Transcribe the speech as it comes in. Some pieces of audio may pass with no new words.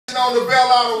on the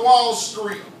bell out of Wall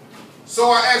Street. So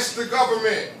I asked the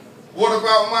government, what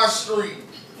about my street?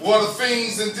 What the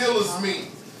fiends and dealers meet?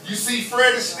 You see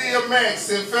Freddie Steele Max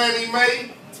and Fannie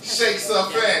Mae shakes her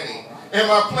fanny. And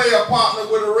my player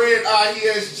partner with a red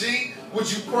IESG,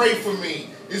 would you pray for me?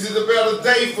 Is it a better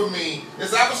day for me?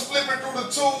 As I was flipping through the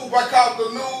tube, I caught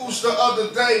the news the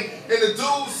other day, and the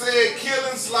dude said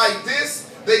killings like this,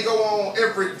 they go on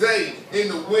every day in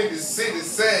the Windy City.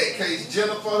 Sad case,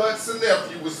 Jennifer Hudson's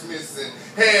nephew was missing.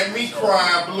 Had me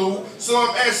crying blue. So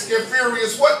I'm asking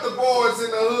furious, what the boys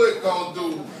in the hood gonna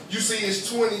do? You see, it's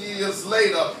 20 years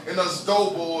later, and us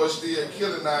doughboys still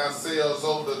killing ourselves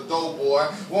over the doughboy.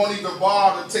 Won't even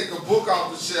bother to take a book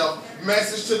off the shelf.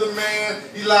 Message to the man,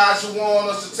 Elijah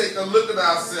warned us to take a look at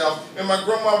ourselves. And my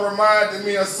grandma reminded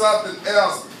me of something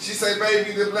else. She said,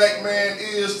 baby, the black man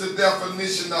is the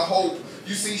definition of hope.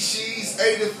 You see, she's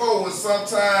 84 and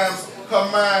sometimes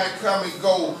her mind come and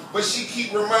go. But she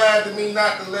keep reminding me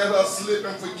not to let her slip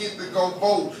and forget to go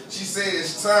vote. She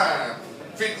says time.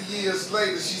 50 years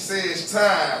later, she says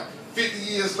time.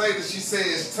 50 years later, she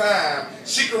says time.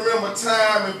 She can remember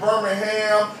time in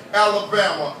Birmingham,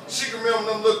 Alabama. She can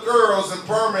remember them little girls in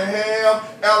Birmingham,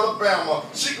 Alabama.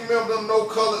 She can remember them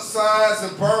no-colored signs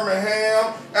in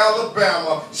Birmingham,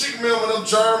 Alabama. She can remember them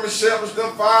German shepherds,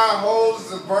 them fire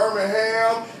hoses in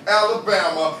Birmingham,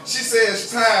 Alabama. She says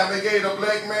time. They gave the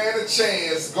black man a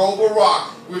chance. Go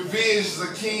Barack with visions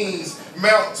of kings,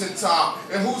 mountaintop.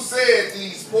 And who said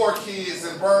these poor kids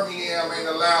in Birmingham ain't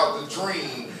allowed to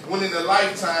dream? When in a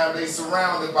lifetime they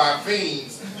surrounded by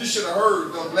fiends. You should have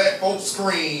heard them black folks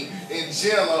scream in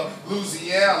Jenna,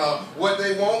 Louisiana, what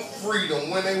they want freedom,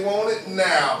 when they want it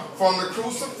now. From the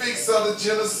crucifix of the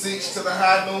Jenna 6 to the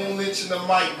high noon lynch and the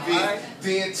Mike Vick,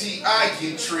 then T.I.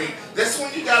 get tricked. That's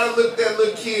when you gotta look that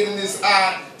little kid in his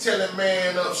eye, tell him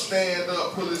man up, stand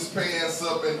up, pull his pants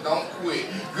up, and don't quit.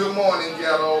 Good morning,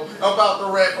 ghetto. I'm about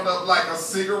to wrap it up like a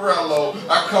cigarello.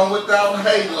 I come without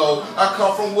halo. I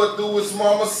come from what do his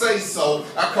mama say so.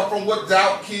 I come from what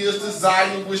doubt kills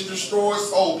desire, which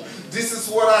destroys hope. This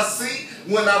is what I see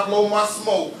when I blow my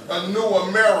smoke. A new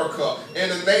America.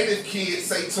 And the native kids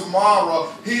say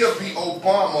tomorrow he'll be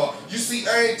Obama. You see,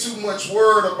 I ain't too much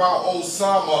worried about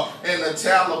Osama and the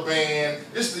Taliban.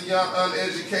 It's the young,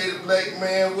 uneducated black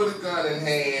man with a gun in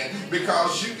hand.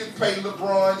 Because you can pay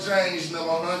LeBron James them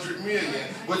 $100 million,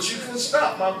 but you can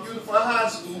stop my beautiful high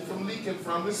school from leaking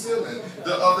from the ceiling.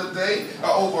 The other day,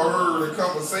 I overheard a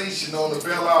conversation on the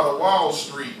bell out of Wall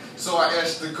Street. So I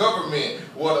asked the government,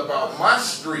 what about my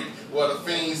street? Where the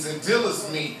fiends and dealers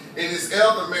meet. And this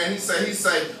elder man, he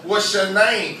say, what's your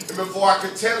name? And before I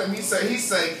could tell him, he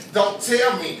say, don't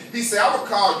tell me. He said, I will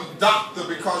call you doctor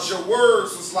because your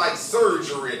words was like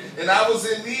surgery. And I was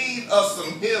in need of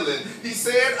some healing. He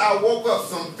said, I woke up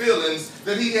some feelings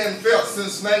that he hadn't felt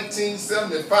since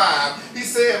 1975. He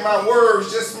said, my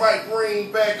words just might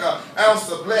bring back an ounce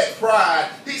of black pride.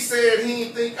 He said, he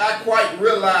didn't think I quite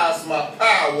realized my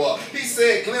power. He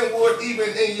said, Glenwood, even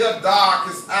in your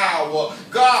darkest hour,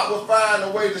 God will find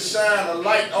a way to shine a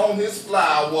light on his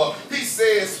flower. He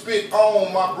said, spit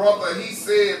on, my brother. He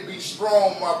said, be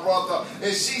strong, my brother.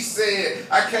 And she said,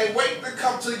 I can't wait to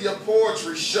come to your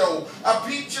poetry show. I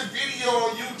peeped your video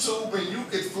on YouTube and you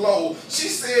could flow. She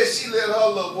said she let her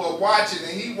little boy watch it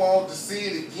and he wanted to see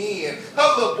it again.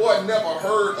 Her little boy never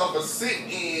heard of a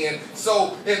sit-in.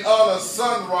 So in honor of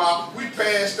Sun Ra, we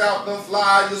passed out them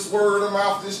flyers, word of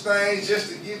mouth this thing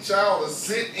just to get y'all to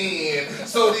sit in.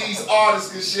 So these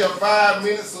artists can share 5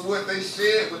 minutes of what they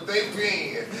shared with their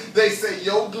pen. They say,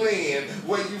 yo, Glenn,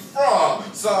 where you from?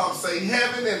 Some say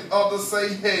heaven and others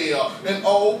say hell. An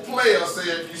old player said,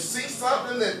 if you see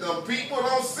something that them people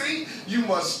don't see, you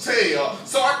must tell.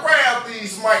 So I grabbed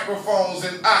these microphones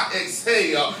and I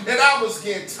exhale. And I was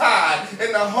getting tired.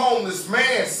 And the homeless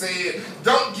man said,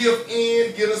 don't give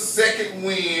in, get a second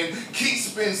wind. Keep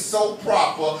spin so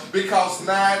proper because 9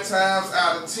 times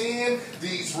out of 10,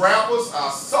 these rappers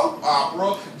are soap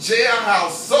opera,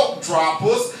 jailhouse soap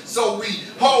droppers. So we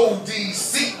hold these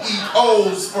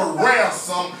CEOs for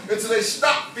ransom until they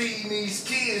stop feeding these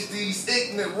kids these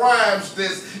ignorant rhymes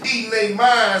that's eating their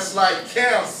minds like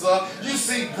cancer. You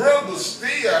see, Brenda's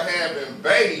still having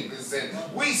babies, and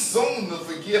we soon to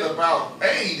forget about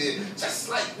Haiti, just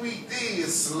like we did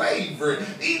slavery.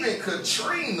 Even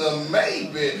Katrina,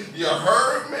 maybe. You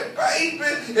heard me,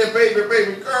 baby? And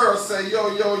baby girl say,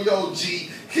 yo,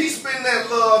 G, Keep spending that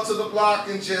love to the block,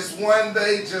 and just one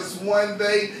day,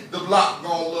 the block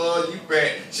gonna love you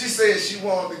back. She said she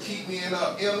wanted to keep me in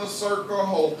her inner circle of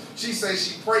hope. She said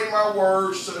she prayed my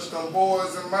words, touch them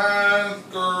boys and mine,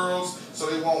 girls, so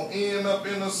they won't end up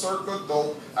in a circle of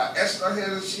dope. I asked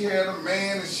her if she had a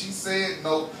man, and she said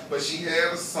no, but she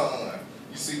had a son.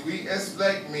 You see, we as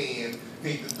black men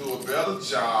need to do a better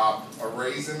job of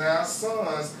raising our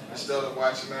sons instead of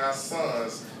watching our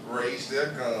sons raise their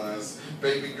guns.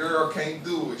 Baby girl can't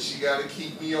do it. She got to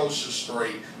keep me ocean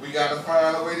straight. We got to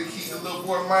find a way to keep the little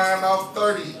boy mind off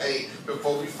 38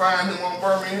 before we find him on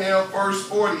Birmingham first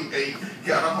 48.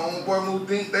 Got a homeboy who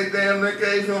think they damn near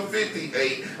gave him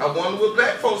 58. I wonder what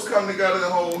black folks come together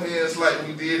and hold hands like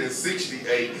we did in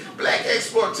 68. Black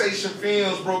exploitation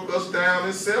films broke us down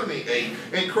in 78.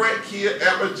 And crack kid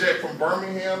Applejack from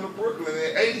Birmingham to Brooklyn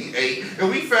in 88.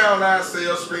 And we found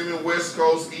ourselves screaming West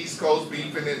Coast, East Coast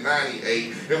beefing in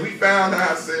 98. And we found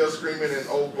ourselves screaming in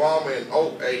Obama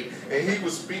in 08. And he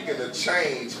was speaking of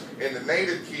change. And the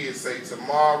native kids say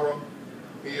tomorrow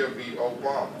he'll be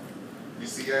Obama. You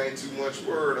see, I ain't too much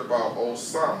worried about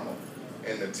Osama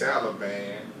and the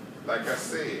Taliban. Like I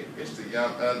said, it's the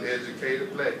young,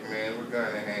 uneducated black man with gun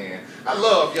in hand. I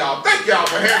love y'all. Thank y'all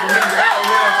for having me out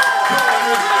here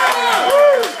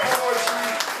doing this poetry.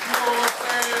 You know what I'm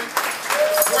saying?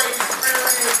 Great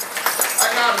experience. I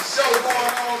got a show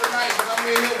going on tonight, but I'm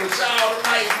in here with y'all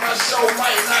tonight. My show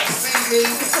might not see me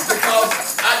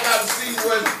because I got to see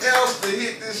what else to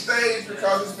hit this stage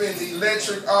because it's been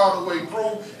electric all the way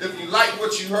through. If you like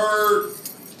what you heard,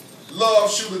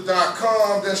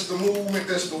 loveshooter.com, that's the movement,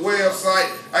 that's the website.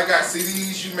 I got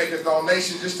CDs, you make a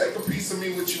donation, just take a piece of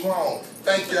me with you home.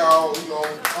 Thank y'all, you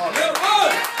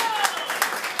know.